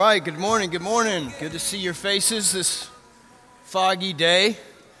All right, good morning, good morning. Good to see your faces this foggy day.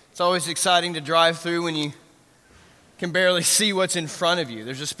 It's always exciting to drive through when you can barely see what's in front of you.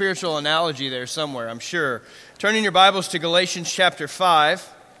 There's a spiritual analogy there somewhere, I'm sure. Turning your Bibles to Galatians chapter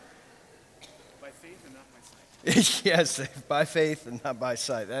 5. By faith and not by sight. Yes, by faith and not by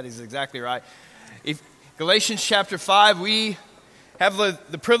sight. That is exactly right. Galatians chapter 5, we have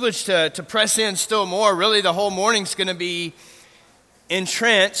the privilege to press in still more. Really, the whole morning's going to be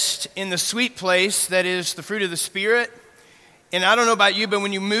entrenched in the sweet place that is the fruit of the Spirit. And I don't know about you, but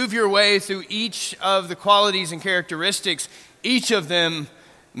when you move your way through each of the qualities and characteristics, each of them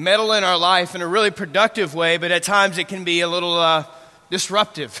meddle in our life in a really productive way, but at times it can be a little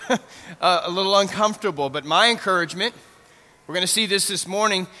disruptive, a little uncomfortable. But my encouragement, we're going to see this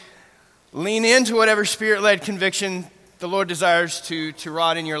morning, lean into whatever Spirit-led conviction the Lord desires to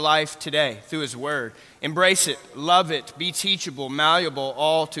rod in your life today through His Word. Embrace it, love it, be teachable, malleable,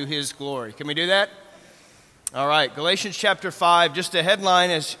 all to His glory. Can we do that? All right, Galatians chapter 5, just a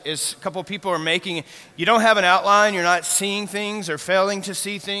headline as a couple people are making. You don't have an outline, you're not seeing things or failing to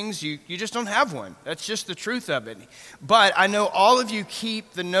see things, you just don't have one. That's just the truth of it. But I know all of you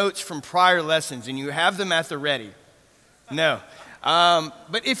keep the notes from prior lessons and you have them at the ready. No.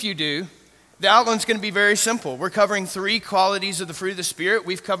 But if you do, the outline's going to be very simple. We're covering 3 qualities of the fruit of the Spirit.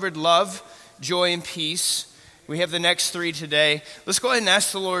 We've covered love, joy, and peace. We have the next 3 today. Let's go ahead and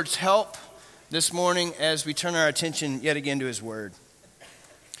ask the Lord's help this morning as we turn our attention yet again to His Word.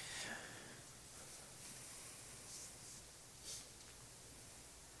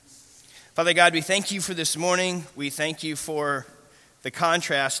 Father God, we thank You for this morning. We thank You for the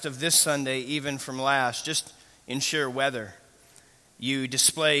contrast of this Sunday, even from last, just in sheer weather. You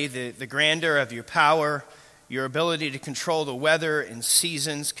display the grandeur of Your power, Your ability to control the weather and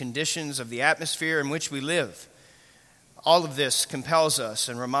seasons, conditions of the atmosphere in which we live. All of this compels us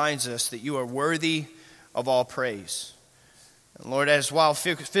and reminds us that You are worthy of all praise. And Lord, as while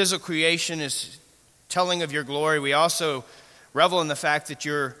physical creation is telling of Your glory, we also revel in the fact that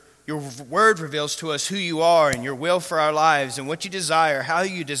Your Word reveals to us who You are and Your will for our lives and what You desire, how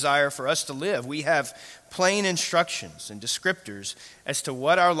You desire for us to live. We have plain instructions and descriptors as to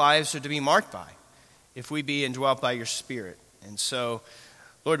what our lives are to be marked by if we be indwelt by Your Spirit. And so,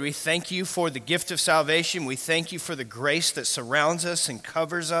 Lord, we thank You for the gift of salvation. We thank You for the grace that surrounds us and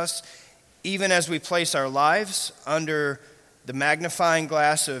covers us, even as we place our lives under the magnifying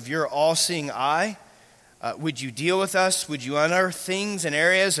glass of Your all-seeing eye. Would You deal with us? Would You unearth things and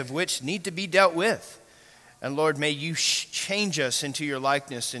areas of which need to be dealt with? And Lord, may You change us into Your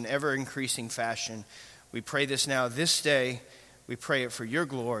likeness in ever-increasing fashion. We pray this now, this day. We pray it for Your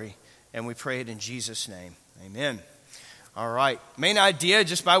glory, and we pray it in Jesus' name. Amen. All right. Main idea,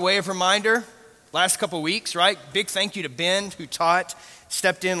 just by way of reminder, last couple weeks, right? Big thank you to Ben, who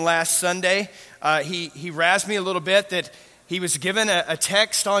stepped in last Sunday. He razzed me a little bit that he was given a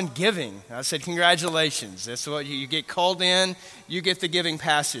text on giving. I said, congratulations. That's what you get called in. You get the giving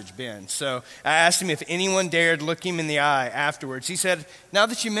passage, Ben. So I asked him if anyone dared look him in the eye afterwards. He said, now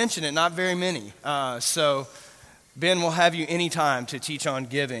that you mention it, not very many. So Ben will have you anytime to teach on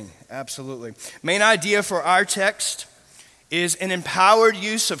giving. Absolutely. Main idea for our text is an empowered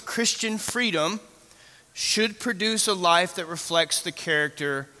use of Christian freedom should produce a life that reflects the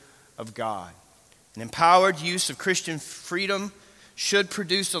character of God. An empowered use of Christian freedom should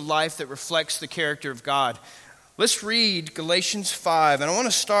produce a life that reflects the character of God. Let's read Galatians 5, and I want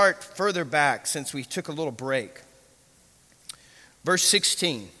to start further back since we took a little break. Verse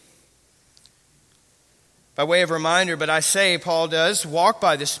 16. By way of reminder, but I say, Paul does, walk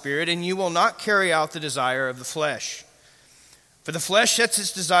by the Spirit, and you will not carry out the desire of the flesh. For the flesh sets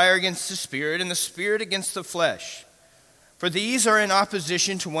its desire against the Spirit, and the Spirit against the flesh. For these are in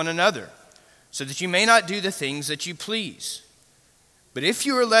opposition to one another, so that you may not do the things that you please. But if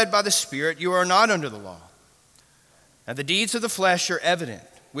you are led by the Spirit, you are not under the law. Now the deeds of the flesh are evident,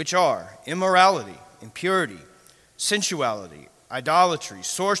 which are immorality, impurity, sensuality, idolatry,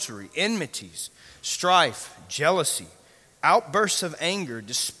 sorcery, enmities, strife, jealousy, outbursts of anger,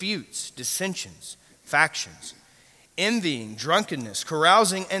 disputes, dissensions, factions, envying, drunkenness,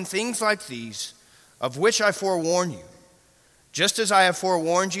 carousing, and things like these, of which I forewarn you, just as I have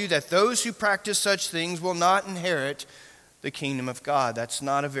forewarned you that those who practice such things will not inherit the kingdom of God. That's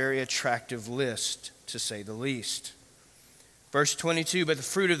not a very attractive list, to say the least. Verse 22, but the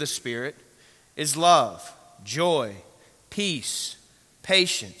fruit of the Spirit is love, joy, peace,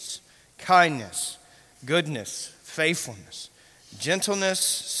 patience, kindness, goodness, faithfulness, gentleness,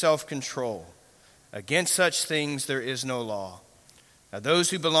 self-control. Against such things there is no law. Now those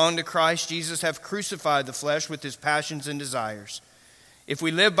who belong to Christ Jesus have crucified the flesh with its passions and desires. If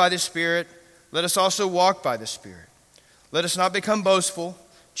we live by the Spirit, let us also walk by the Spirit. Let us not become boastful,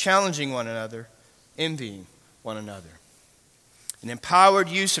 challenging one another, envying one another. An empowered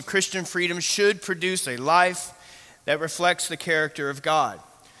use of Christian freedom should produce a life that reflects the character of God.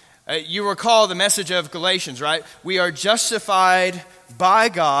 You recall the message of Galatians, right? We are justified by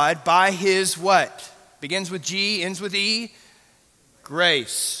God by His what? Begins with G, ends with E.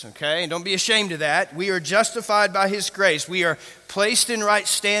 Grace, okay? And don't be ashamed of that. We are justified by His grace. We are placed in right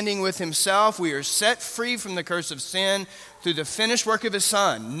standing with Himself. We are set free from the curse of sin through the finished work of His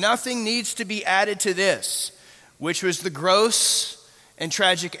Son. Nothing needs to be added to this, which was the gross and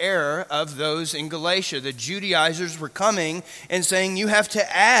tragic error of those in Galatia. The Judaizers were coming and saying, you have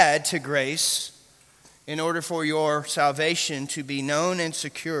to add to grace in order for your salvation to be known and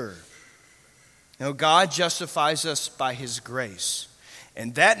secure. No, God justifies us by His grace.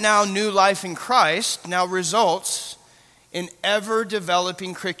 And that now new life in Christ now results in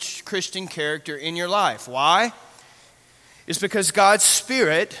ever-developing Christian character in your life. Why? It's because God's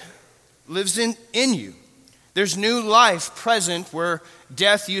Spirit lives in you. There's new life present where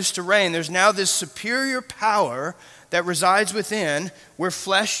death used to reign. There's now this superior power that resides within where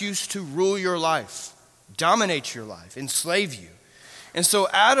flesh used to rule your life, dominate your life, enslave you. And so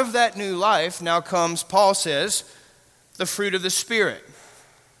out of that new life now comes, Paul says, the fruit of the Spirit.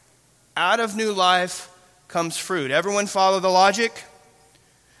 Out of new life comes fruit. Everyone follow the logic?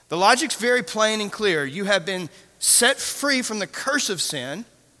 The logic's very plain and clear. You have been set free from the curse of sin.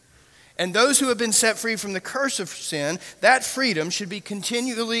 And those who have been set free from the curse of sin, that freedom should be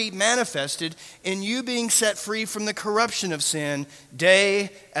continually manifested in you being set free from the corruption of sin day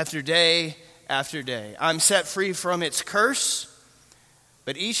after day after day. I'm set free from its curse,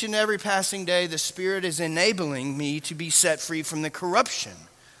 but each and every passing day, the Spirit is enabling me to be set free from the corruption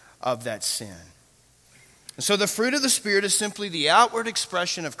of that sin. And so the fruit of the Spirit is simply the outward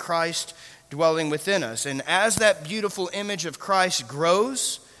expression of Christ dwelling within us. And as that beautiful image of Christ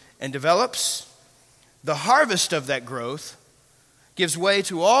grows and develops, the harvest of that growth gives way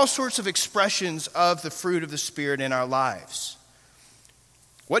to all sorts of expressions of the fruit of the Spirit in our lives.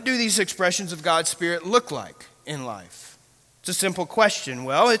 What do these expressions of God's Spirit look like in life? It's a simple question.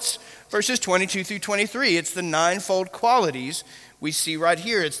 Well, it's verses 22 through 23. It's the ninefold qualities we see right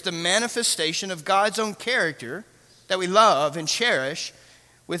here. It's the manifestation of God's own character that we love and cherish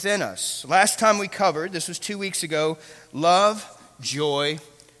within us. Last time we covered, this was 2 weeks ago, love, joy,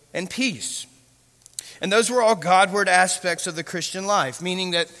 and peace. And those were all Godward aspects of the Christian life,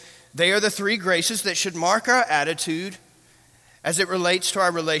 meaning that they are the three graces that should mark our attitude as it relates to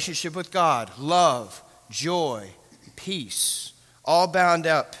our relationship with God. Love, joy, peace, all bound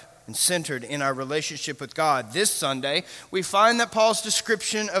up and centered in our relationship with God. This Sunday, we find that Paul's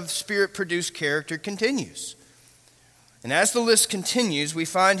description of Spirit-produced character continues. And as the list continues, we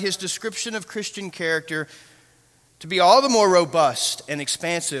find his description of Christian character to be all the more robust and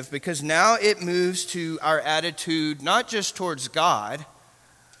expansive because now it moves to our attitude not just towards God,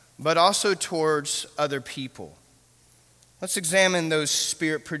 but also towards other people. Let's examine those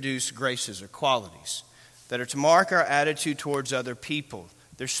Spirit-produced graces or qualities that are to mark our attitude towards other people.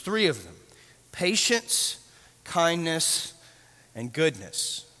 There's three of them: patience, kindness, and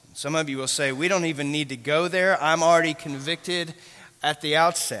goodness. Some of you will say, we don't even need to go there. I'm already convicted at the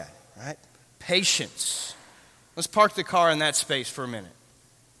outset, right? Patience. Let's park the car in that space for a minute.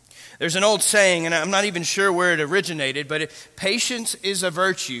 There's an old saying, and I'm not even sure where it originated, but patience is a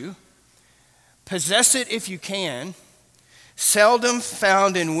virtue. Possess it if you can. Seldom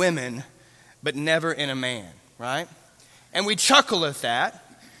found in women, but never in a man, right? And we chuckle at that.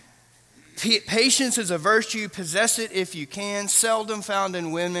 Patience is a virtue. Possess it if you can. Seldom found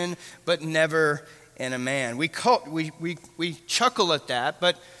in women, but never in a man. We chuckle at that,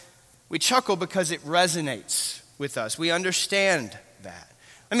 but we chuckle because it resonates with us. We understand that.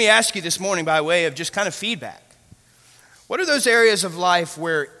 Let me ask you this morning by way of just kind of feedback. What are those areas of life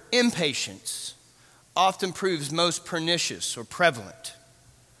where impatience often proves most pernicious or prevalent?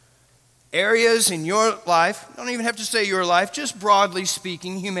 Areas in your life, you don't even have to say your life, just broadly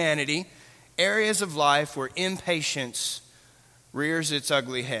speaking, humanity, areas of life where impatience rears its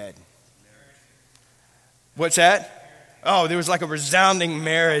ugly head. What's that? Oh, there was like a resounding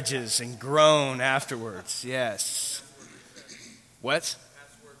marriages and groan afterwards. Yes. What?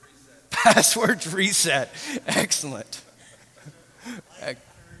 Password reset. Excellent.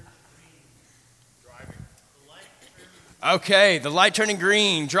 Okay, the light turning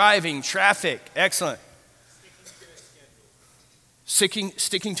green, driving, traffic. Excellent.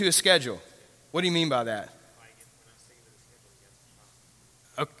 Sticking to a schedule. What do you mean by that?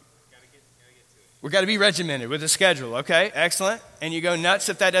 We've got to be regimented with a schedule, okay? Excellent. And you go nuts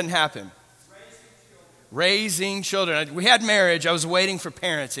if that doesn't happen. Raising children. We had marriage. I was waiting for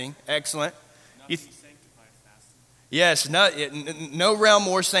parenting. Excellent. Yes, no realm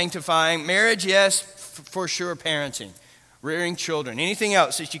more sanctifying. Marriage, yes, for sure, parenting. Rearing children. Anything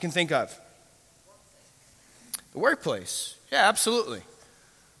else that you can think of? The workplace. Yeah, absolutely.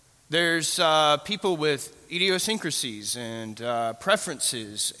 There's people with idiosyncrasies and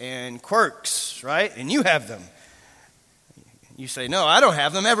preferences and quirks, right? And you have them. You say, no, I don't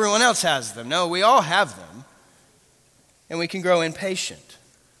have them. Everyone else has them. No, we all have them. And we can grow impatient.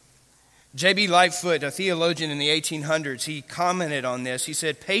 J.B. Lightfoot, a theologian in the 1800s, he commented on this. He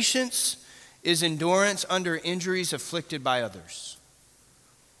said, patience is endurance under injuries afflicted by others.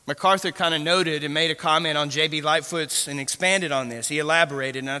 MacArthur kind of noted and made a comment on J.B. Lightfoot's and expanded on this. He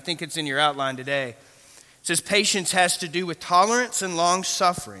elaborated, and I think it's in your outline today. It says, patience has to do with tolerance and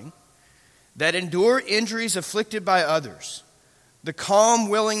long-suffering that endure injuries afflicted by others, the calm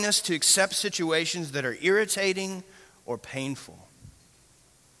willingness to accept situations that are irritating or painful.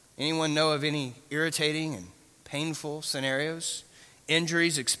 Anyone know of any irritating and painful scenarios,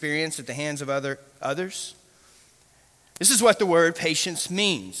 injuries experienced at the hands of others? This is what the word patience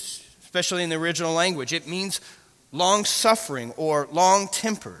means, especially in the original language. It means long-suffering or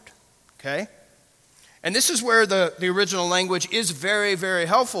long-tempered, okay? And this is where the original language is very, very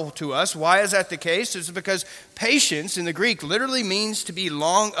helpful to us. Why is that the case? It's because patience in the Greek literally means to be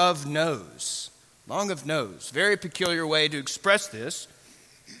long of nose. Long of nose. Very peculiar way to express this.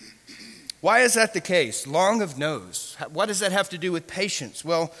 Why is that the case? Long of nose. What does that have to do with patience?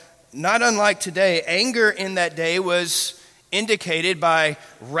 Well, not unlike today, anger in that day was indicated by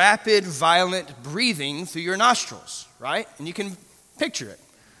rapid, violent breathing through your nostrils, right? And you can picture it.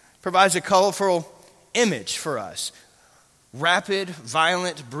 Provides a colorful image for us. Rapid,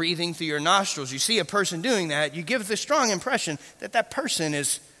 violent breathing through your nostrils. You see a person doing that, you give the strong impression that that person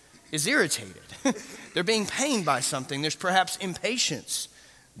is irritated. They're being pained by something. There's perhaps impatience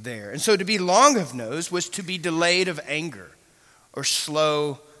there. And so to be long of nose was to be delayed of anger or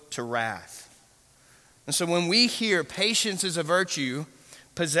slow to wrath. And so when we hear patience is a virtue,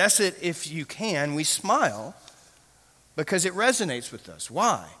 possess it if you can, we smile because it resonates with us.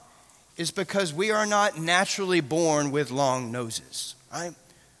 Why? It's because we are not naturally born with long noses, right?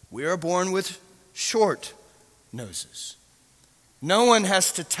 We are born with short noses. No one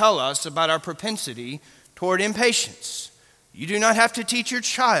has to tell us about our propensity toward impatience. You do not have to teach your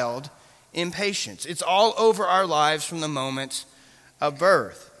child impatience. It's all over our lives from the moment of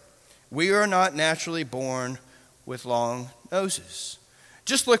birth. We are not naturally born with long noses.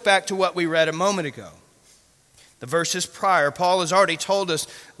 Just look back to what we read a moment ago. The verses prior, Paul has already told us,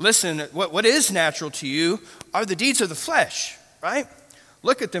 listen, what is natural to you are the deeds of the flesh, right?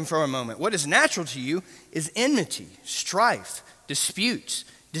 Look at them for a moment. What is natural to you is enmity, strife, disputes,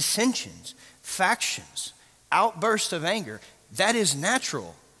 dissensions, factions, outbursts of anger. That is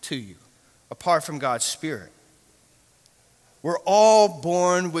natural to you, apart from God's Spirit. We're all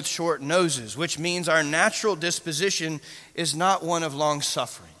born with short noses, which means our natural disposition is not one of long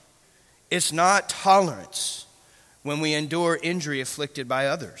suffering. It's not tolerance when we endure injury afflicted by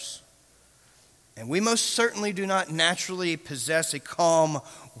others. And we most certainly do not naturally possess a calm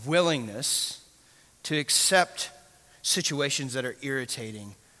willingness to accept situations that are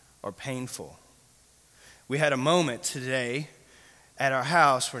irritating or painful. We had a moment today at our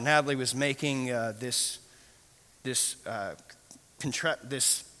house where Natalie was making this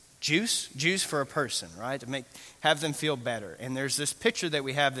juice for a person, right? To have them feel better. And there's this picture that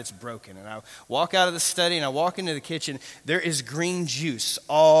we have that's broken. And I walk out of the study and I walk into the kitchen. There is green juice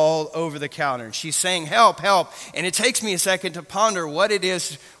all over the counter. And she's saying, help, help. And it takes me a second to ponder what it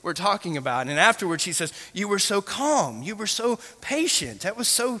is we're talking about. And afterwards she says, you were so calm. You were so patient. That was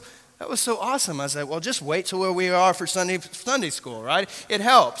so awesome. I said, well, just wait till where we are for Sunday school, right? It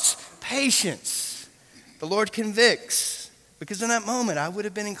helps. Patience. The Lord convicts. Because in that moment, I would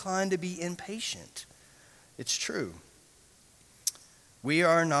have been inclined to be impatient. It's true. We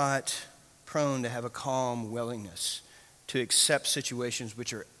are not prone to have a calm willingness to accept situations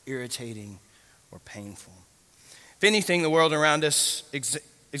which are irritating or painful. If anything, the world around us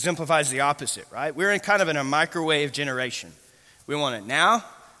exemplifies the opposite, right? We're in a microwave generation. We want it now.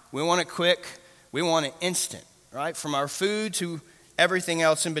 We want it quick. We want it instant, right? From our food to everything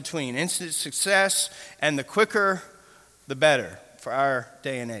else in between. Instant success, and the quicker, the better for our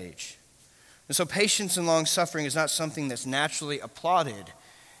day and age. And so patience and long-suffering is not something that's naturally applauded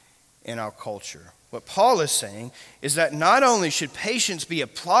in our culture. What Paul is saying is that not only should patience be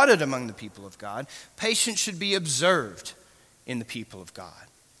applauded among the people of God, patience should be observed in the people of God.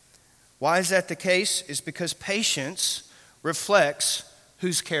 Why is that the case? It's because patience reflects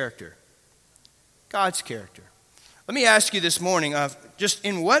whose character? God's character. Let me ask you this morning, just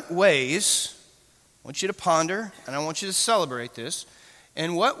in what ways, I want you to ponder, and I want you to celebrate this,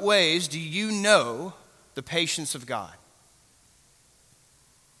 in what ways do you know the patience of God?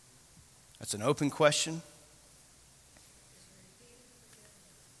 That's an open question.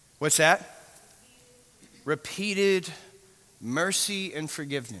 What's that? Repeated mercy and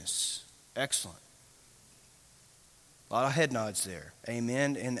forgiveness. Excellent. A lot of head nods there.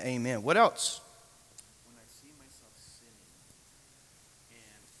 Amen and amen. What else? When I see myself sinning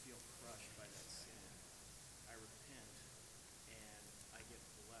and feel crushed by that sin, I repent and I get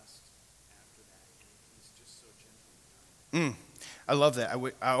blessed after that. And he's just so gentle and kind. I love that.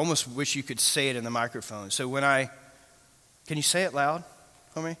 I almost wish you could say it in the microphone. So can you say it loud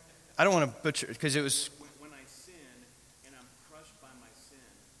for me? I don't want to butcher it because it was... When I sin and I'm crushed by my sin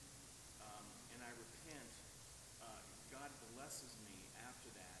and I repent, God blesses me after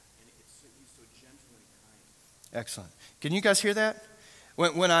that. And he's so gentle and kind. Excellent. Can you guys hear that?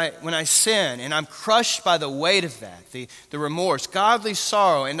 When I sin and I'm crushed by the weight of that, the remorse, godly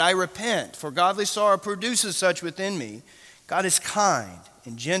sorrow, and I repent, for godly sorrow produces such within me, God is kind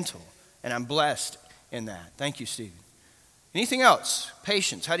and gentle, and I'm blessed in that. Thank you, Stephen. Anything else?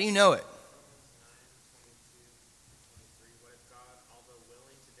 Patience. How do you know it? What if God, although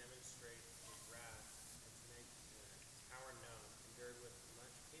willing to demonstrate his wrath and to make his power known, endured with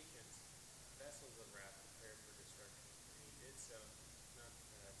much patience vessels of wrath prepared for destruction? And he did so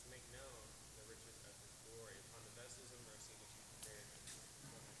not to make known the riches of his glory upon the vessels of mercy which he prepared.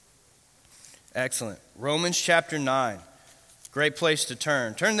 Excellent. Romans chapter 9. Great place to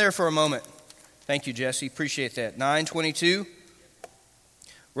turn. Turn there for a moment. Thank you, Jesse. Appreciate that. 9:22.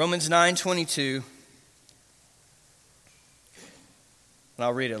 Romans 9:22. And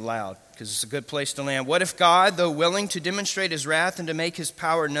I'll read it loud because it's a good place to land. What if God, though willing to demonstrate his wrath and to make his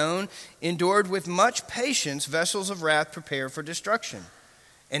power known, endured with much patience vessels of wrath prepared for destruction?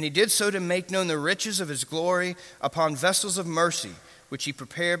 And he did so to make known the riches of his glory upon vessels of mercy, which he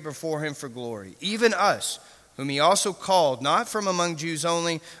prepared before him for glory. Even us, whom he also called, not from among Jews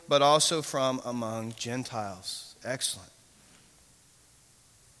only, but also from among Gentiles. Excellent.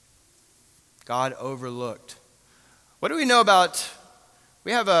 God overlooked. What do we know about,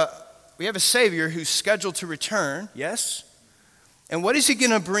 we have a Savior who's scheduled to return, yes? And what is he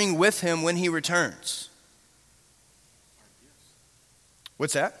going to bring with him when he returns?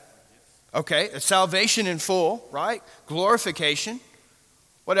 What's that? Okay, salvation in full, right? Glorification.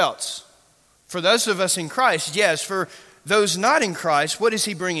 What else? For those of us in Christ, yes. For those not in Christ, what is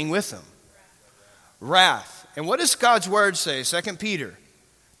he bringing with him? Wrath. And what does God's word say, 2 Peter?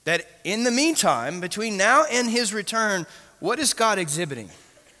 That in the meantime, between now and his return, what is God exhibiting?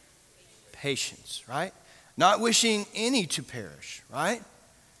 Patience, right? Not wishing any to perish, right?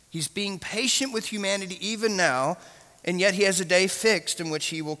 He's being patient with humanity even now, and yet he has a day fixed in which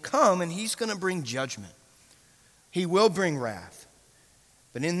he will come and he's going to bring judgment. He will bring wrath.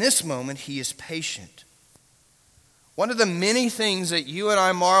 But in this moment, he is patient. One of the many things that you and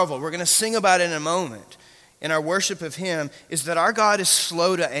I marvel, we're going to sing about it in a moment, in our worship of him, is that our God is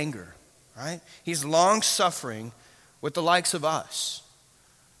slow to anger, right? He's long-suffering with the likes of us.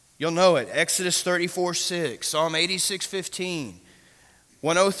 You'll know it. Exodus 34:6, Psalm 86:15,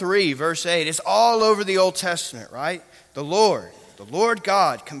 103, verse 8. It's all over the Old Testament, right? The Lord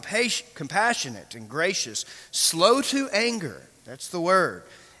God, compassionate and gracious, slow to anger. That's the word.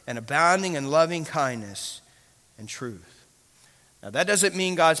 And abounding in loving kindness and truth. Now that doesn't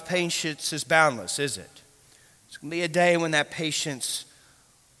mean God's patience is boundless, is it? There's going to be a day when that patience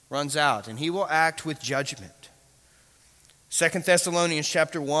runs out and he will act with judgment. 2 Thessalonians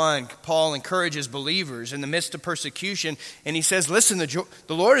chapter 1, Paul encourages believers in the midst of persecution, and he says, listen, the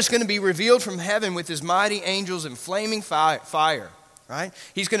Lord is going to be revealed from heaven with his mighty angels in flaming fire, right?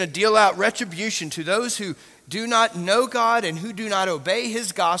 He's going to deal out retribution to those who do not know God and who do not obey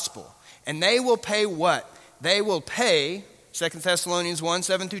his gospel. And they will pay what? They will pay, 2 Thessalonians 1,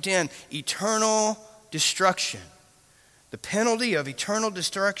 7-10, eternal destruction. The penalty of eternal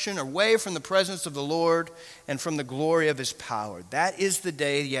destruction away from the presence of the Lord and from the glory of his power. That is the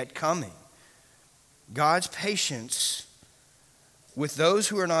day yet coming. God's patience with those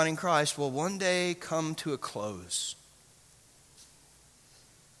who are not in Christ will one day come to a close.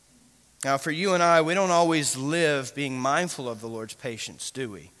 Now, for you and I, we don't always live being mindful of the Lord's patience, do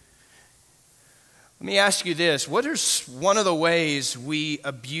we? Let me ask you this. What is one of the ways we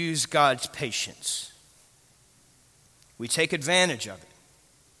abuse God's patience? We take advantage of it.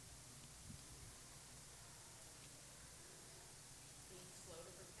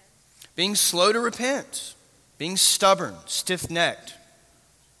 Being slow to repent. Being stubborn, stiff-necked.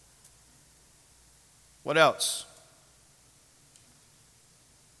 What else?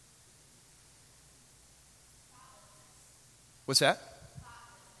 What's that?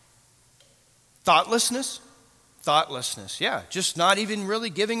 Thoughtlessness? Thoughtlessness, yeah. Just not even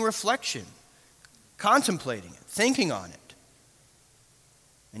really giving reflection, contemplating it, thinking on it.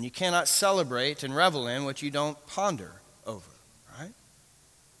 And you cannot celebrate and revel in what you don't ponder over, right?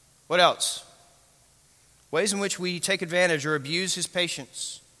 What else? Ways in which we take advantage or abuse his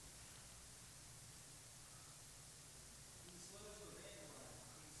patience.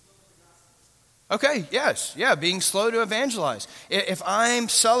 Okay, yes, yeah, being slow to evangelize. If I'm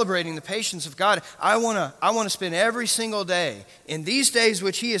celebrating the patience of God, I want to spend every single day, in these days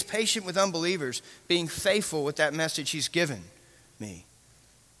which he is patient with unbelievers, being faithful with that message he's given me.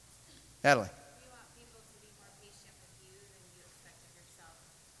 Natalie. You want people to be more patient with you than you expect of yourself.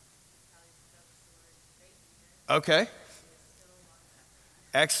 Probably the word great. Okay.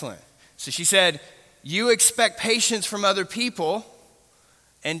 Excellent. So she said, you expect patience from other people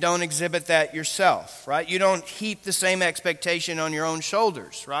and don't exhibit that yourself, right? You don't heap the same expectation on your own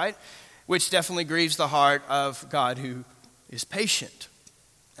shoulders, right? Which definitely grieves the heart of God who is patient.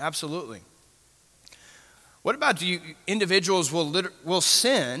 Absolutely. What about individuals will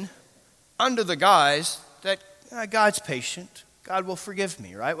sin under the guise that God's patient, God will forgive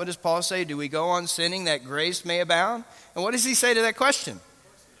me, right? What does Paul say? Do we go on sinning that grace may abound? And what does he say to that question?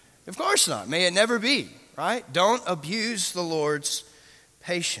 Of course not. May it never be, right? Don't abuse the Lord's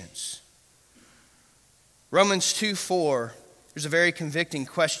patience. Romans 2:4, there's a very convicting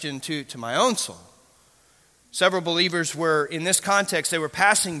question to my own soul. Several believers were, in this context, they were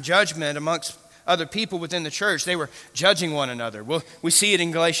passing judgment amongst other people within the church. They were judging one another. Well, we see it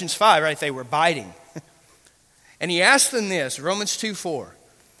in Galatians 5, right? They were biting. And he asked them this, Romans 2:4,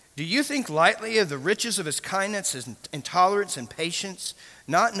 do you think lightly of the riches of his kindness and tolerance and patience,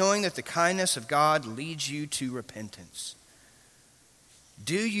 not knowing that the kindness of God leads you to repentance?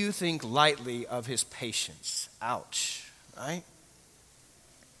 Do you think lightly of his patience? Ouch, right?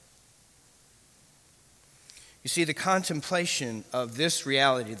 You see, the contemplation of this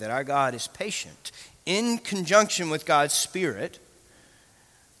reality that our God is patient, in conjunction with God's Spirit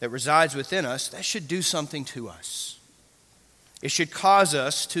that resides within us, that should do something to us. It should cause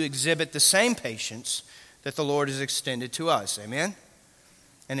us to exhibit the same patience that the Lord has extended to us. Amen?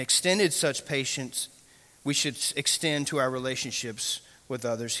 And extended such patience, we should extend to our relationships with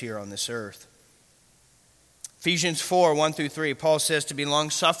others here on this earth. Ephesians 4:1-3, Paul says to be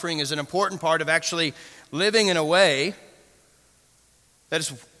long-suffering is an important part of actually living in a way that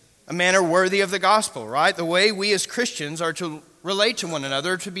is a manner worthy of the gospel, right? The way we as Christians are to relate to one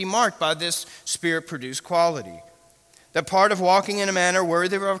another, to be marked by this Spirit-produced quality. That part of walking in a manner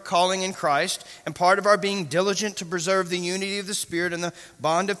worthy of our calling in Christ, and part of our being diligent to preserve the unity of the Spirit and the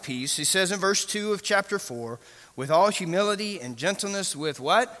bond of peace, he says in verse 2 of chapter 4, with all humility and gentleness, with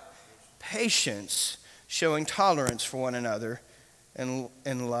what? Patience, showing tolerance for one another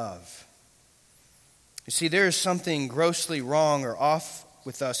and love. You see, there is something grossly wrong or off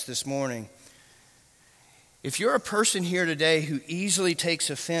with us this morning. If you're a person here today who easily takes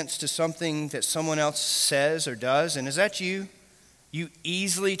offense to something that someone else says or does, and is that you? You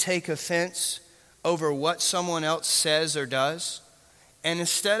easily take offense over what someone else says or does? And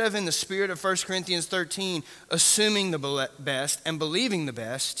instead of, in the spirit of 1 Corinthians 13, assuming the best and believing the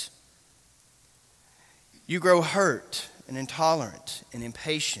best, you grow hurt and intolerant and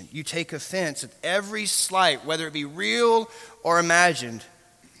impatient. You take offense at every slight, whether it be real or imagined.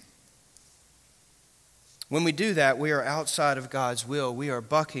 When we do that, we are outside of God's will. We are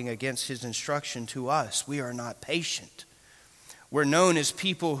bucking against his instruction to us. We are not patient. We're known as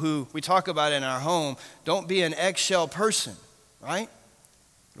people who, we talk about in our home, don't be an eggshell person, right?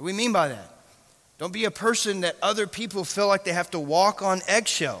 What do we mean by that? Don't be a person that other people feel like they have to walk on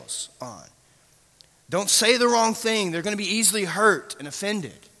eggshells on. Don't say the wrong thing. They're going to be easily hurt and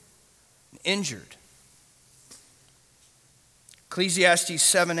offended and injured. Ecclesiastes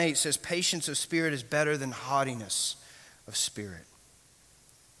 7:8 says, patience of spirit is better than haughtiness of spirit.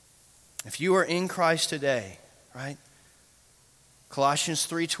 If you are in Christ today, right? Colossians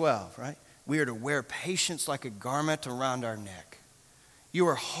 3:12, right? We are to wear patience like a garment around our neck. You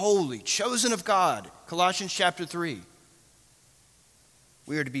are holy, chosen of God. Colossians chapter 3.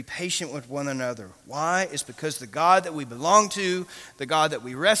 We are to be patient with one another. Why? It's because the God that we belong to, the God that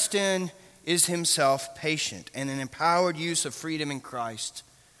we rest in, is himself patient. And an empowered use of freedom in Christ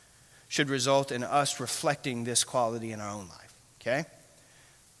should result in us reflecting this quality in our own life. Okay?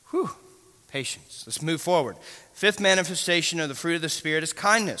 Patience. Let's move forward. Fifth manifestation of the fruit of the Spirit is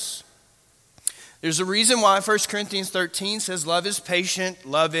kindness. There's a reason why 1 Corinthians 13 says love is patient,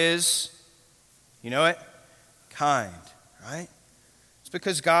 love is, you know it, kind, right? It's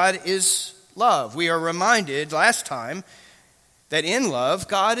because God is love. We are reminded last time that in love,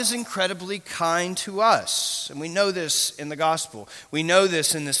 God is incredibly kind to us. And we know this in the gospel. We know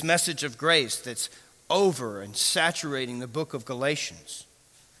this in this message of grace that's over and saturating the book of Galatians.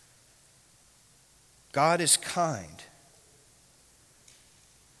 God is kind.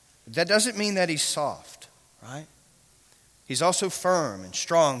 That doesn't mean that he's soft, right? He's also firm and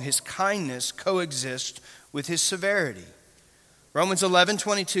strong. His kindness coexists with his severity. Romans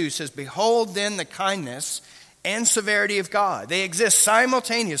 11:22 says, "Behold then the kindness and severity of God. They exist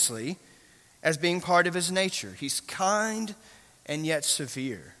simultaneously as being part of his nature." He's kind and yet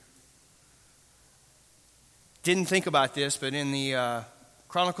severe. Didn't think about this, but in the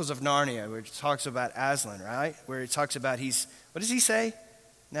Chronicles of Narnia, where it talks about Aslan, right? Where it talks about what does he say?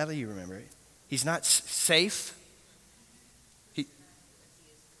 Natalie, you remember it. He's not safe.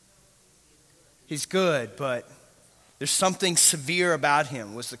 He's good, but there's something severe about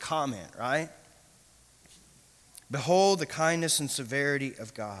him, was the comment, right? Behold the kindness and severity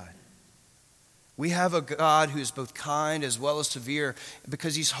of God. We have a God who is both kind as well as severe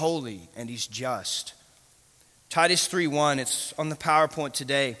because he's holy and he's just. Titus 3:1, it's on the PowerPoint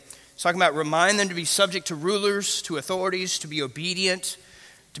today. It's talking about remind them to be subject to rulers, to authorities, to be obedient,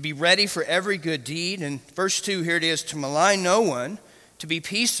 to be ready for every good deed. And verse 2, here it is, to malign no one, to be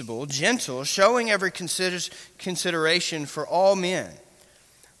peaceable, gentle, showing every consideration for all men.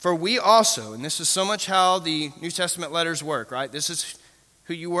 For we also, and this is so much how the New Testament letters work, right? This is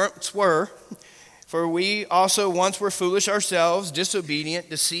who you once were. For we also once were foolish ourselves, disobedient,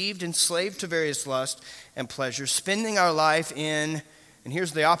 deceived, enslaved to various lusts and pleasures, spending our life in, and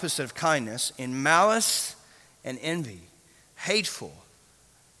here's the opposite of kindness, in malice and envy, hateful,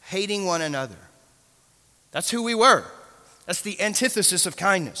 hating one another. That's who we were. That's the antithesis of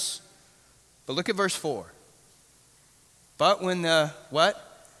kindness. But look at verse 4. But when the, what?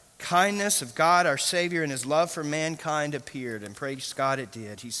 Kindness of God our Savior and his love for mankind appeared, and praise God it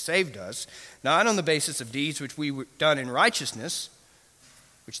did. He saved us, not on the basis of deeds which we were done in righteousness,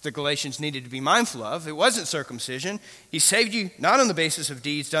 which the Galatians needed to be mindful of. It wasn't circumcision. He saved you not on the basis of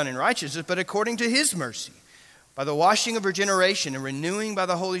deeds done in righteousness, but according to his mercy, by the washing of regeneration and renewing by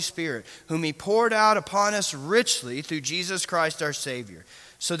the Holy Spirit, whom he poured out upon us richly through Jesus Christ our Savior,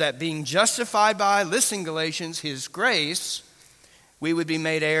 so that being justified by, listen Galatians, his grace, we would be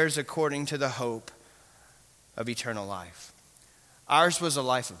made heirs according to the hope of eternal life. Ours was a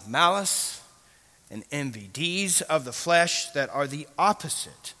life of malice and envy, deeds of the flesh that are the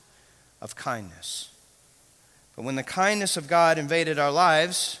opposite of kindness. But when the kindness of God invaded our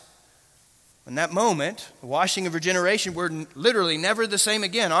lives, in that moment, the washing of regeneration, we're literally never the same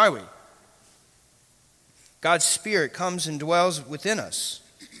again, are we? God's Spirit comes and dwells within us.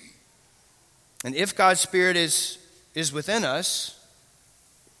 And if God's Spirit is within us,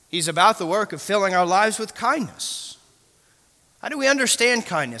 he's about the work of filling our lives with kindness. How do we understand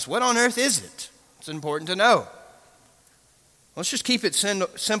kindness? What on earth is it? It's important to know. Let's just keep it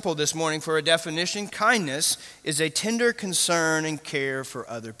simple this morning for a definition. Kindness is a tender concern and care for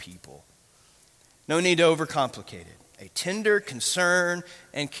other people. No need to overcomplicate it. A tender concern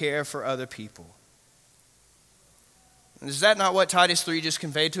and care for other people. Is that not what Titus 3 just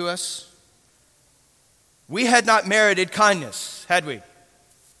conveyed to us? We had not merited kindness, had we?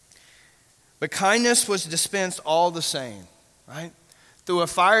 But kindness was dispensed all the same, right? Through a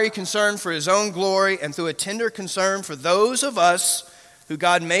fiery concern for his own glory and through a tender concern for those of us who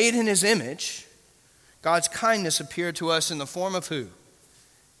God made in his image, God's kindness appeared to us in the form of who?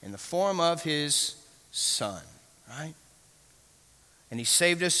 In the form of his Son, right? And he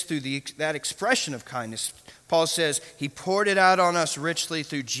saved us through that expression of kindness. Paul says he poured it out on us richly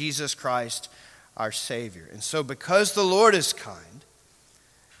through Jesus Christ, our Savior. And so because the Lord is kind,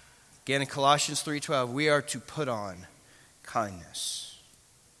 again in Colossians 3:12, we are to put on kindness.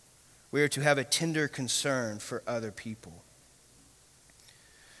 We are to have a tender concern for other people.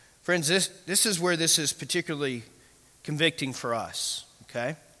 Friends, this is where this is particularly convicting for us,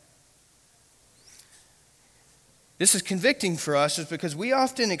 okay? This is convicting for us is because we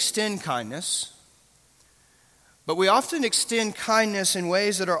often extend kindness, but we often extend kindness in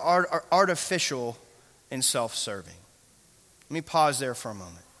ways that are artificial and self-serving. Let me pause there for a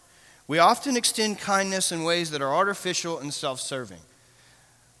moment. We often extend kindness in ways that are artificial and self-serving.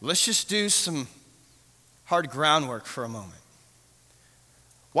 Let's just do some hard groundwork for a moment.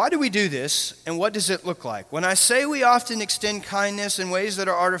 Why do we do this, and what does it look like? When I say we often extend kindness in ways that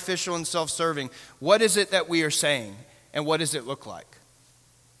are artificial and self-serving, what is it that we are saying, and what does it look like?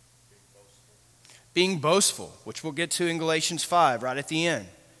 Being boastful, which we'll get to in Galatians 5 right at the end.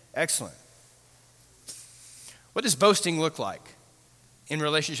 Excellent. What does boasting look like in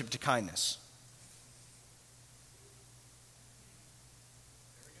relationship to kindness?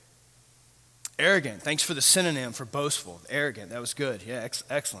 Arrogant. Thanks for the synonym for boastful. Arrogant. That was good. Yeah,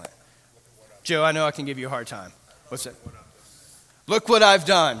 excellent. Joe, I know I can give you a hard time. What's that? Look what I've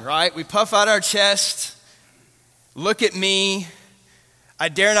done, right? We puff out our chest. Look at me. I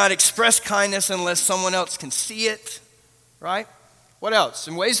dare not express kindness unless someone else can see it, right? What else?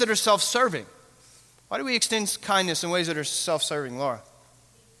 In ways that are self-serving. Why do we extend kindness in ways that are self-serving, Laura?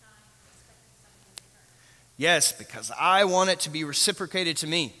 Yes, because I want it to be reciprocated to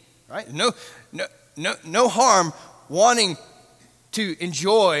me, right? No harm wanting to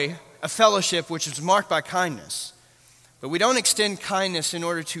enjoy a fellowship which is marked by kindness. But we don't extend kindness in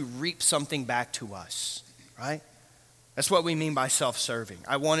order to reap something back to us, right? That's what we mean by self-serving.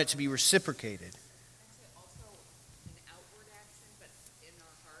 I want it to be reciprocated. Actually, also an outward action, but in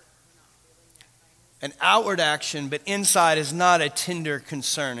our heart, we're not feeling that kindness. An outward action, but inside is not a tender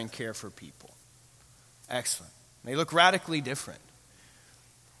concern and care for people. Excellent. They look radically different.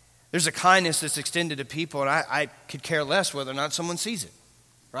 There's a kindness that's extended to people, and I could care less whether or not someone sees it,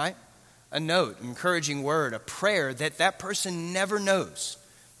 right? A note, an encouraging word, a prayer that person never knows,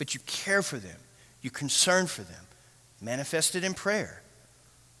 but you care for them, you're concerned for them, manifested in prayer,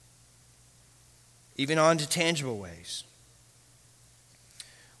 even on to tangible ways.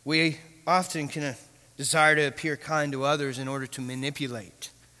 We often can desire to appear kind to others in order to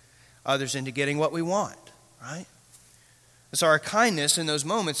manipulate others into getting what we want, right? So our kindness in those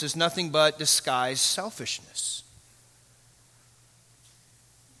moments is nothing but disguised selfishness.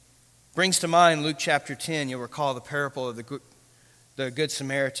 Brings to mind Luke chapter 10. You'll recall the parable of the Good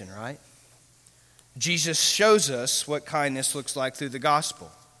Samaritan, right? Jesus shows us what kindness looks like through the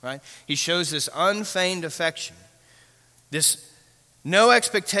gospel, right? He shows this unfeigned affection, this no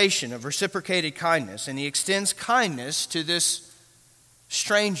expectation of reciprocated kindness, and he extends kindness to this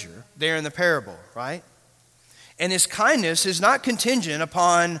stranger there in the parable, right? And his kindness is not contingent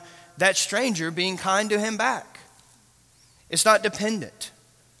upon that stranger being kind to him back. It's not dependent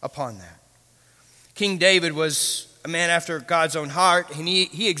upon that. King David was a man after God's own heart, and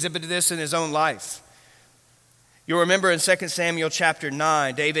he exhibited this in his own life. You'll remember in 2 Samuel chapter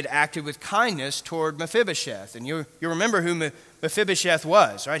 9, David acted with kindness toward Mephibosheth. And you remember who Mephibosheth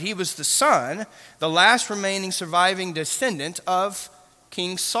was, right? He was the son, the last remaining surviving descendant of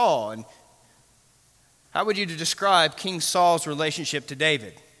King Saul. And how would you describe King Saul's relationship to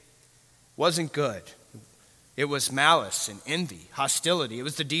David? Wasn't good. It was malice and envy, hostility. It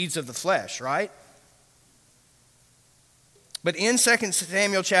was the deeds of the flesh, right? But in 2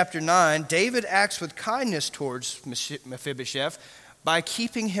 Samuel chapter 9, David acts with kindness towards Mephibosheth by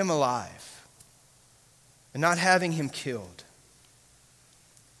keeping him alive and not having him killed.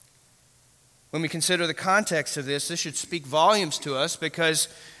 When we consider the context of this should speak volumes to us because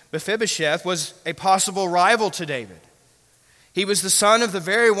Mephibosheth was a possible rival to David. He was the son of the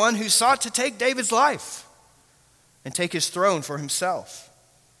very one who sought to take David's life and take his throne for himself.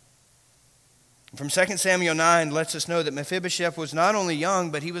 From 2 Samuel 9 lets us know that Mephibosheth was not only young,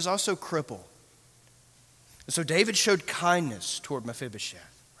 but he was also crippled. And so David showed kindness toward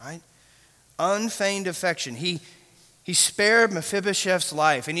Mephibosheth, right? Unfeigned affection. He spared Mephibosheth's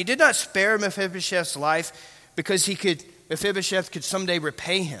life. And he did not spare Mephibosheth's life because Mephibosheth could someday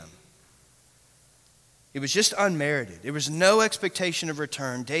repay him. It was just unmerited. There was no expectation of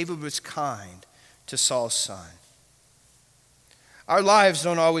return. David was kind to Saul's son. Our lives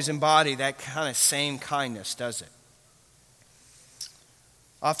don't always embody that kind of same kindness, does it?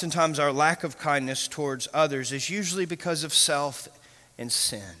 Oftentimes our lack of kindness towards others is usually because of self and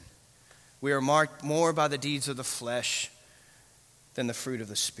sin. We are marked more by the deeds of the flesh than the fruit of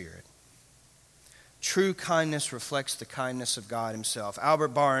the Spirit. True kindness reflects the kindness of God himself. Albert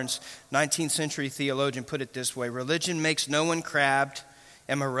Barnes, 19th century theologian, put it this way: religion makes no one crabbed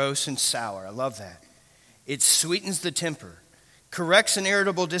and morose and sour. I love that. It sweetens the temper, corrects an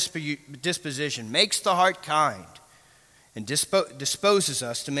irritable disposition, makes the heart kind, and disposes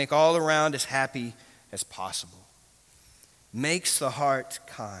us to make all around as happy as possible. Makes the heart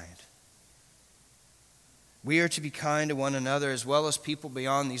kind. We are to be kind to one another as well as people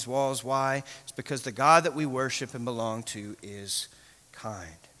beyond these walls. Why? It's because the God that we worship and belong to is kind.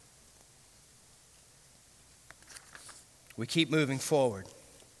 We keep moving forward.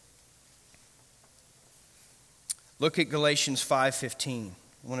 Look at Galatians 5:15.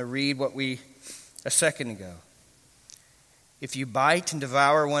 I want to read what a second ago. If you bite and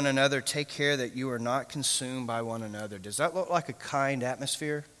devour one another, take care that you are not consumed by one another. Does that look like a kind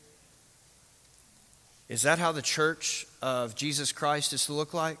atmosphere? Is that how the church of Jesus Christ is to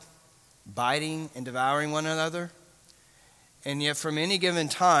look like? Biting and devouring one another? And yet from any given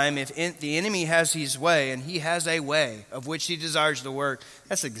time, if the enemy has his way, and he has a way of which he desires to work,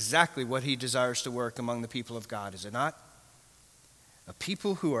 that's exactly what he desires to work among the people of God, is it not? A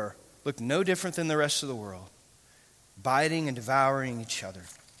people who look no different than the rest of the world, biting and devouring each other.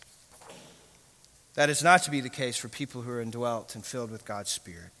 That is not to be the case for people who are indwelt and filled with God's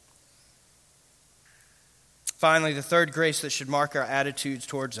Spirit. Finally, the third grace that should mark our attitudes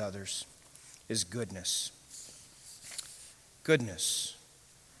towards others is goodness. Goodness.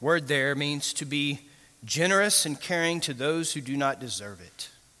 Word there means to be generous and caring to those who do not deserve it.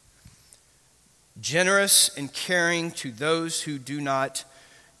 Generous and caring to those who do not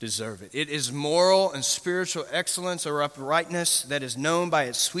deserve it. It is moral and spiritual excellence or uprightness that is known by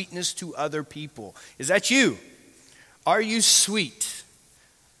its sweetness to other people. Is that you? Are you sweet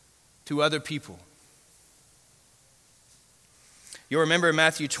to other people? You'll remember in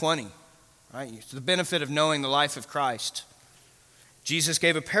Matthew 20, right? It's the benefit of knowing the life of Christ. Jesus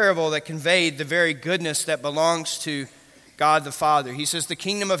gave a parable that conveyed the very goodness that belongs to God the Father. He says, the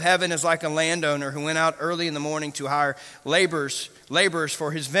kingdom of heaven is like a landowner who went out early in the morning to hire laborers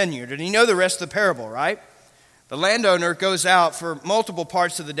for his vineyard. And you know the rest of the parable, right? The landowner goes out for multiple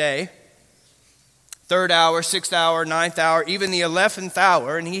parts of the day, 3rd hour, 6th hour, 9th hour, even the 11th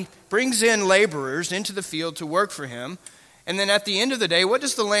hour, and he brings in laborers into the field to work for him. And then at the end of the day, what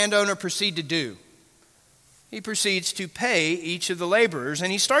does the landowner proceed to do? He proceeds to pay each of the laborers,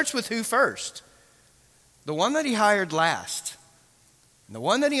 and he starts with who first? The one that he hired last, and the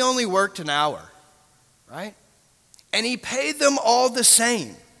one that he only worked an hour, right? And he paid them all the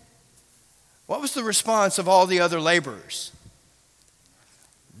same. What was the response of all the other laborers?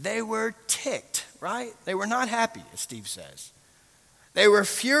 They were ticked, right? They were not happy, as Steve says. They were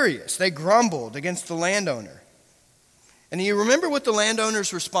furious. They grumbled against the landowner. And you remember what the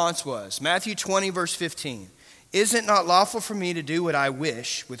landowner's response was? Matthew 20, verse 15. Is it not lawful for me to do what I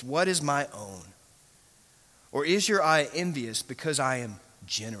wish with what is my own? Or is your eye envious because I am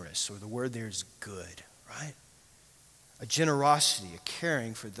generous? Or the word there is good, right? A generosity, a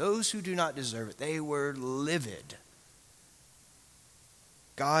caring for those who do not deserve it. They were livid.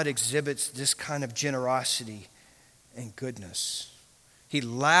 God exhibits this kind of generosity and goodness. He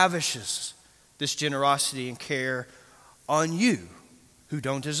lavishes this generosity and care on you who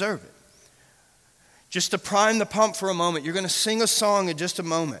don't deserve it. Just to prime the pump for a moment, you're going to sing a song in just a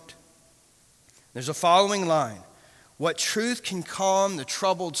moment. There's a following line. What truth can calm the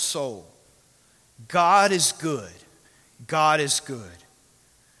troubled soul? God is good. God is good.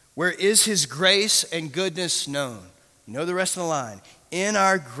 Where is his grace and goodness known? You know the rest of the line. In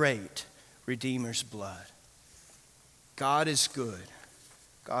our great Redeemer's blood. God is good.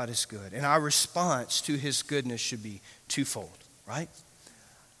 God is good. And our response to his goodness should be twofold, right?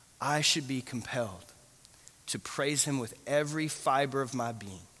 I should be compelled to praise him with every fiber of my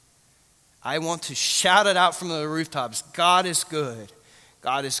being. I want to shout it out from the rooftops. God is good.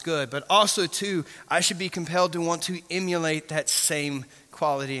 God is good. But also, too, I should be compelled to want to emulate that same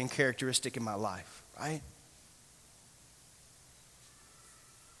quality and characteristic in my life, right?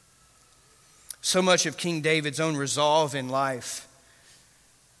 So much of King David's own resolve in life,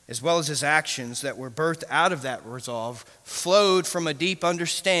 as well as his actions that were birthed out of that resolve, flowed from a deep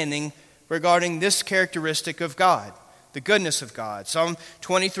understanding regarding this characteristic of God, the goodness of God. Psalm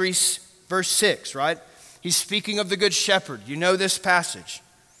 23, verse 6, right? He's speaking of the good shepherd. You know this passage.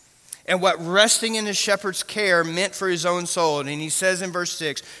 And what resting in his shepherd's care meant for his own soul. And he says in verse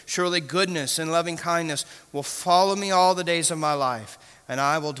 6, surely goodness and loving kindness will follow me all the days of my life, and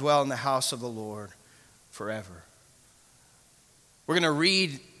I will dwell in the house of the Lord forever. We're going to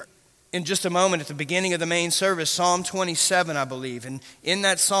read in just a moment at the beginning of the main service, Psalm 27, I believe. And in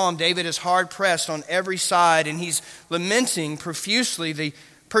that psalm, David is hard pressed on every side, and he's lamenting profusely the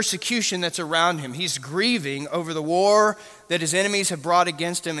persecution that's around him. He's grieving over the war that his enemies have brought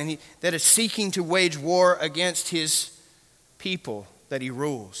against him, and that is seeking to wage war against his people that he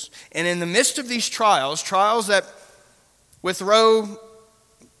rules. And in the midst of these trials that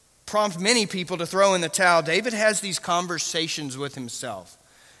prompt many people to throw in the towel, David has these conversations with himself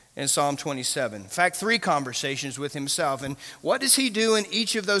in Psalm 27. In fact, 3 conversations with himself. And what does he do in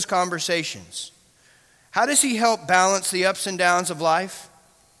each of those conversations? How does he help balance the ups and downs of life?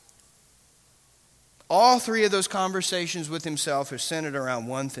 All 3 of those conversations with himself are centered around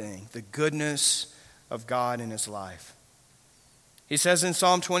one thing: the goodness of God in his life. He says in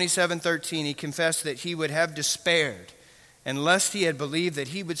Psalm 27:13, he confessed that he would have despaired unless he had believed that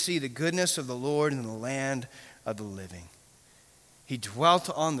he would see the goodness of the Lord in the land of the living. He dwelt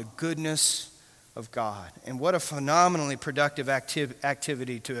on the goodness of God. And what a phenomenally productive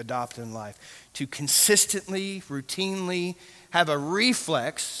activity to adopt in life. To consistently, routinely have a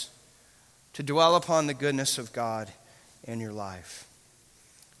reflex to dwell upon the goodness of God in your life.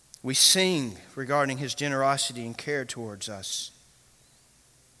 We sing regarding his generosity and care towards us.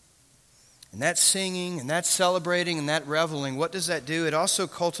 And that singing and that celebrating and that reveling, what does that do? It also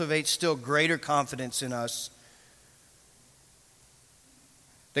cultivates still greater confidence in us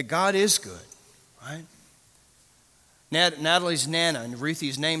that God is good, right? Natalie's Nana, and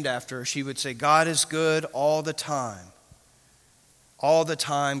Ruthie's named after her, she would say, God is good all the time. All the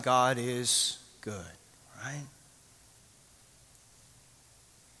time, God is good, right?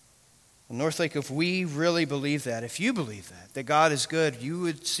 Well, Northlake, if we really believe that, if you believe that God is good, you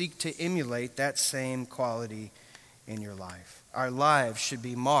would seek to emulate that same quality in your life. Our lives should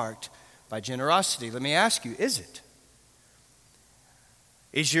be marked by generosity. Let me ask you, is it?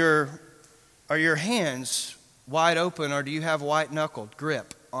 Are your hands wide open, or do you have white-knuckled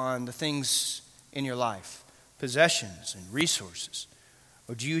grip on the things in your life, possessions and resources?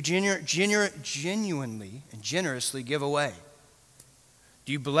 Or do you genuinely and generously give away?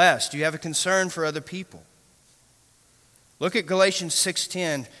 Do you bless? Do you have a concern for other people? Look at Galatians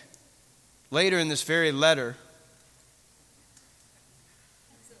 6:10. Later in this very letter,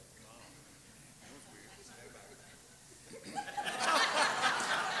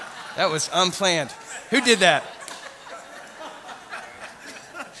 that was unplanned. Who did that?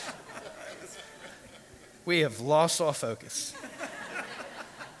 We have lost all focus.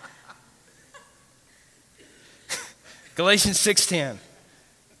 Galatians 6:10.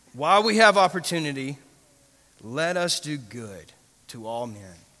 While we have opportunity, let us do good to all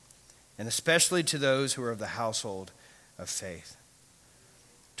men, and especially to those who are of the household of faith.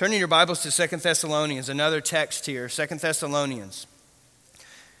 Turning your Bibles to 2 Thessalonians, another text here, 2 Thessalonians.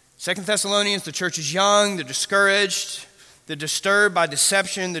 2 Thessalonians, the church is young, they're discouraged, they're disturbed by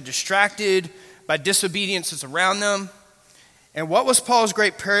deception, they're distracted by disobedience that's around them. And what was Paul's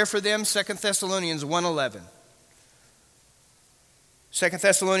great prayer for them? 2 Thessalonians 1:11. 2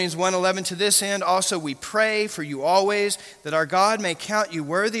 Thessalonians 1:11, to this end also we pray for you always, that our God may count you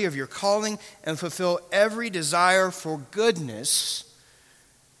worthy of your calling and fulfill every desire for goodness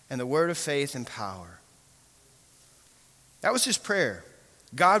and the word of faith and power. That was his prayer.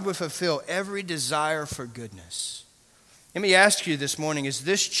 God would fulfill every desire for goodness. Let me ask you this morning, is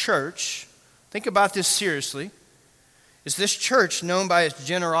this church, think about this seriously, is this church known by its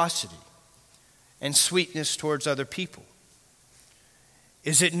generosity and sweetness towards other people?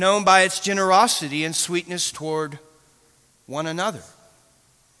 Is it known by its generosity and sweetness toward one another?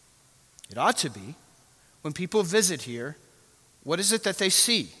 It ought to be. When people visit here, what is it that they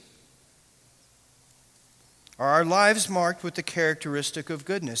see? Are our lives marked with the characteristic of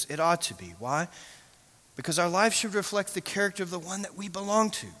goodness? It ought to be. Why? Because our lives should reflect the character of the one that we belong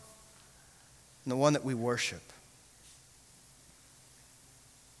to and the one that we worship.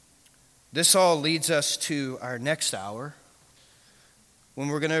 This all leads us to our next hour, when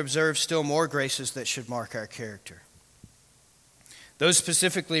we're going to observe still more graces that should mark our character. Those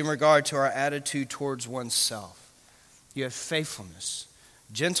specifically in regard to our attitude towards oneself. You have faithfulness,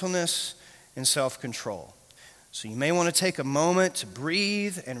 gentleness, and self-control. So you may want to take a moment to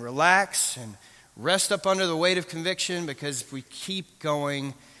breathe and relax and rest up under the weight of conviction, because we keep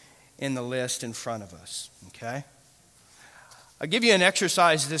going in the list in front of us, okay? I'll give you an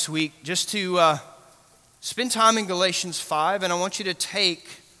exercise this week just to spend time in Galatians 5, and I want you to take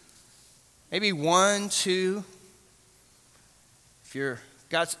maybe 1, 2, if you're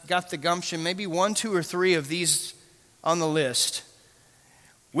got the gumption, maybe 1, 2, or 3 of these on the list.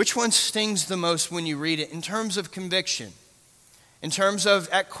 Which one stings the most when you read it in terms of conviction? In terms of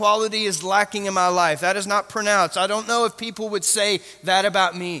that quality is lacking in my life. That is not pronounced. I don't know if people would say that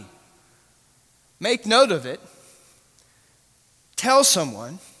about me. Make note of it. Tell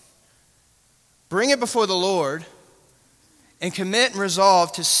someone. Bring it before the Lord. And commit and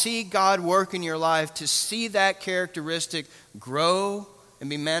resolve to see God work in your life, to see that characteristic grow and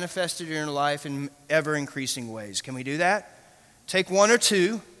be manifested in your life in ever-increasing ways. Can we do that? Take 1 or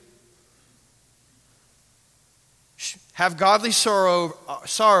 2. Have godly sorrow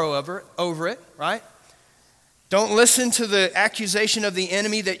over it, right? Don't listen to the accusation of the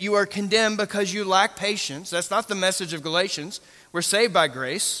enemy that you are condemned because you lack patience. That's not the message of Galatians. We're saved by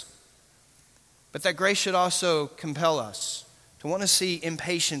grace. But that grace should also compel us to want to see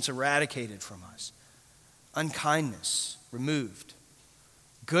impatience eradicated from us, unkindness removed,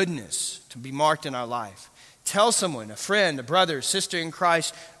 goodness to be marked in our life. Tell someone, a friend, a brother, a sister in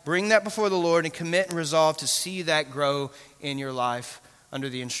Christ, bring that before the Lord and commit and resolve to see that grow in your life under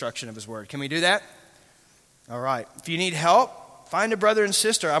the instruction of his word. Can we do that? All right. If you need help, find a brother and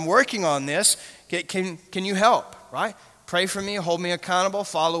sister. I'm working on this. Can you help, right? Pray for me, hold me accountable,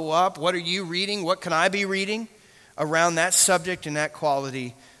 follow up. What are you reading? What can I be reading around that subject and that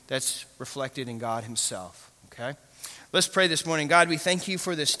quality that's reflected in God himself, okay? Let's pray this morning. God, we thank you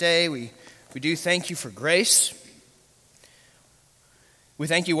for this day. We do thank you for grace. We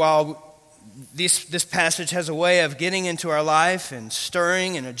thank you while this passage has a way of getting into our life and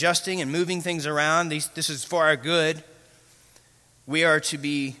stirring and adjusting and moving things around. This is for our good. We are to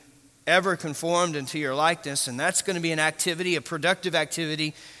be ever conformed into your likeness, and that's going to be an activity, a productive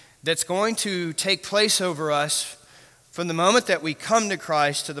activity that's going to take place over us from the moment that we come to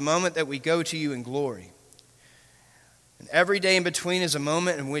Christ to the moment that we go to you in glory. And every day in between is a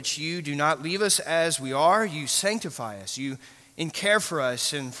moment in which you do not leave us as we are. You sanctify us. You in care for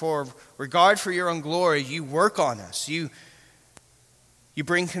us, and for regard for your own glory, you work on us. You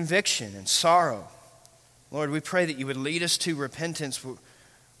bring conviction and sorrow. Lord, we pray that you would lead us to repentance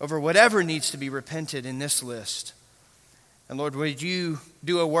over whatever needs to be repented in this list. And Lord, would you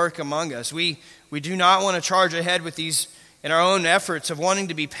do a work among us? We do not want to charge ahead with these in our own efforts of wanting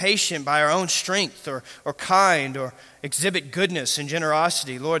to be patient by our own strength or kind or exhibit goodness and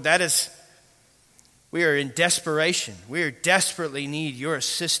generosity. Lord, we are in desperation. We desperately need your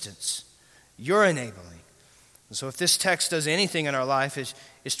assistance, your enabling. And so if this text does anything in our life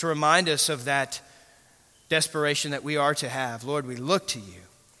is to remind us of that desperation that we are to have. Lord, we look to you.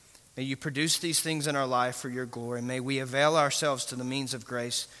 May you produce these things in our life for your glory. May we avail ourselves to the means of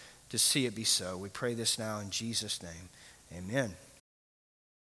grace to see it be so. We pray this now in Jesus' name. Amen.